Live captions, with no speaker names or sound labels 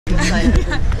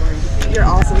You're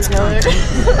awesome, Keller.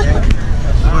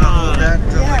 I'm gonna hold that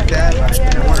like that,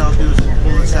 and what I'll do is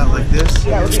pull this out like this.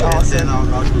 That would be awesome. And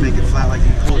then I'll make it flat, like you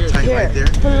hold it tight right there.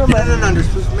 Put it on my... No,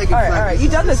 just make it flat. All right.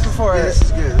 You've done this before. Yeah, this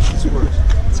is good. This works.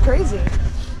 It's crazy.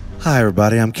 Hi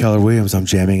everybody, I'm Keller Williams. I'm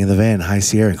jamming in the van, High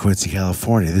Sierra in Quincy,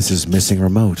 California. This is Missing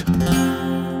Remote.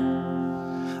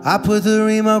 I put the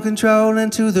remote control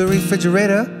into the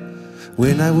refrigerator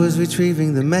when I was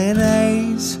retrieving the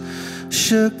mayonnaise.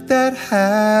 Shook that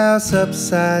house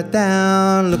upside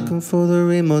down, looking for the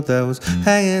remote that was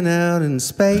hanging out in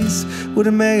space where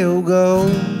the mayo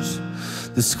goes.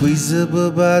 The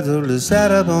squeezable bottle is sat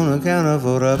up on the counter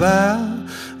for about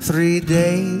 3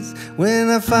 days. When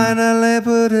I finally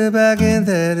put it back in,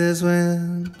 that is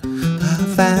when I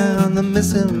found the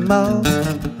missing remote.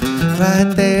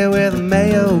 Right there where the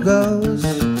mayo goes,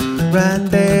 right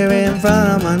there in front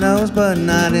of my nose, but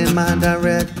not in my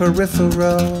direct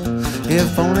peripheral.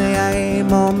 If only I ate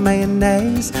more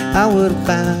mayonnaise, I would have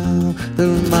found the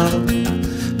remote.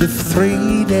 With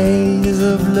 3 days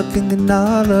of looking in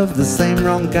all of the same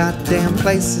wrong goddamn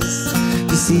places.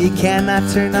 You see, you cannot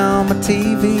turn on my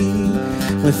TV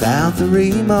without the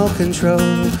remote control,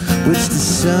 which to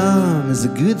some is a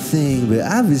good thing, but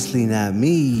obviously not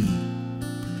me.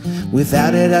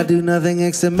 Without it, I do nothing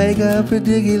except make up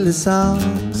ridiculous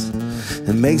songs.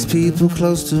 It makes people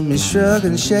close to me shrug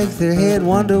and shake their head,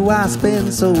 wonder why I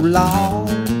spend so long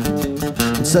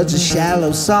on such a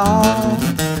shallow song,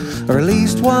 or at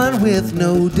least one with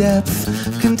no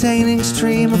depth, containing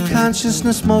stream of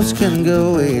consciousness. Most can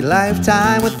go a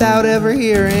lifetime without ever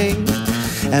hearing,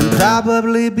 and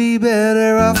probably be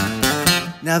better off.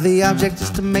 Now the object is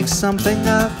to make something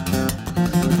up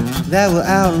that will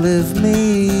outlive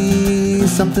me,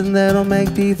 something that'll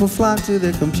make people flock to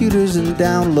their computers and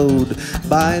download.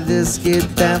 Buy this, get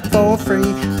that for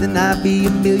free, then I'd be a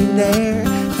millionaire.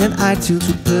 And iTunes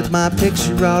would put my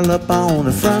picture all up on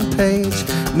the front page.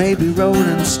 Maybe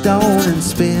Rolling Stone and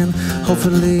Spin,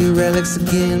 hopefully relics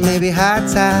again, maybe High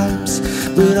Times,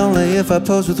 but only if I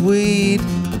pose with weed.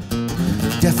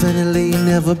 Definitely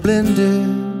never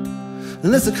Blender.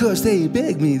 Unless of course they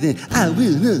beg me, then I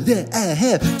will know that I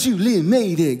have truly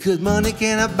made it. Cause money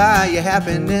cannot buy your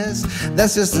happiness.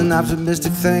 That's just an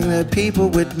optimistic thing that people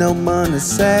with no money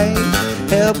say.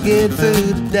 Help get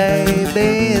through the day,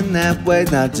 being that way.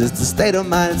 Not just a state of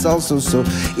mind, it's also so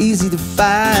easy to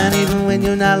find. Even when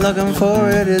you're not looking for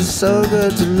it, it's so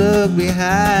good to look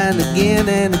behind again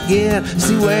and again.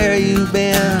 See where you've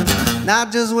been,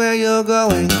 not just where you're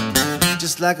going.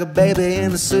 Just like a baby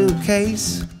in a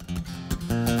suitcase,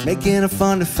 making a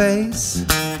funny face,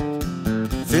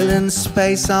 filling the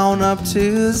space on up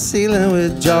to the ceiling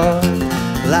with joy.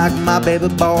 Like my baby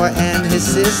boy and his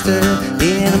sister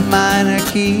in a minor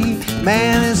key.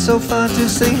 Man, it's so fun to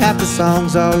sing half the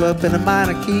songs all up in a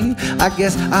minor key. I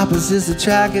guess opposites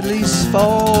attract, at least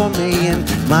for me and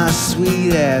my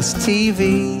sweet ass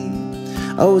TV.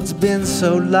 Oh, it's been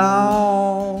so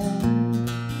long.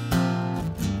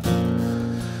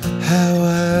 How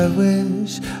I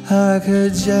wish I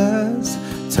could just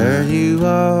turn you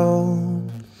on,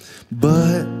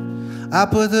 but I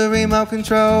put the remote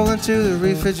control into the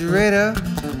refrigerator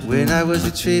when I was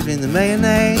retrieving the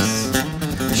mayonnaise.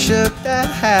 Shook that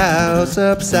house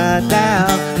upside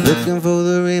down, looking for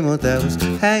the remote that was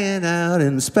hanging out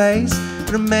in space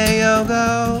where the mayo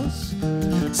goes.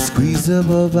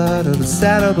 Squeezable bottle, the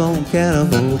saddle bone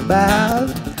cannibal, about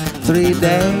 3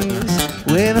 days.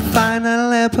 When I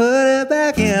finally put it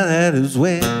back in, that is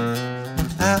when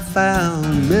I found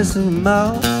the missing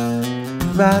remote.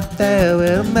 Right there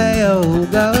where the mayo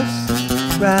goes,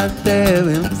 right there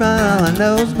in front of my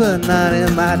nose, but not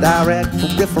in my direct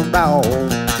peripheral.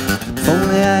 If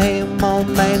only I ate more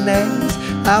mayonnaise,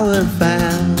 I would have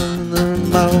found the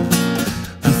remote.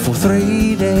 For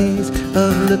 3 days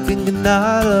of looking in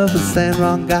all of the same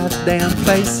wrong goddamn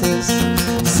places.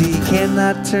 See, you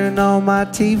cannot turn on my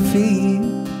TV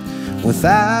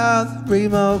without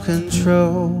remote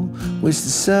control, which to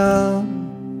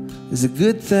some is a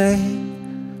good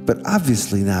thing, but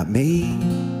obviously not me.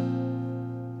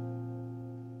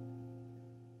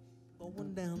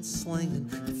 Going down slinging,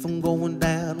 if I'm going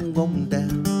down, I'm going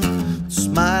down.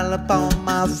 Smile upon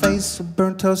my face, a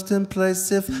burnt toast in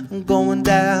place. If I'm going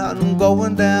down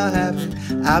happy.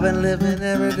 I've been living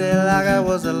every day like I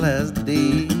was a last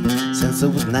day since I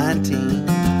was 19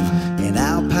 in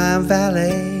Alpine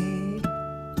Valley.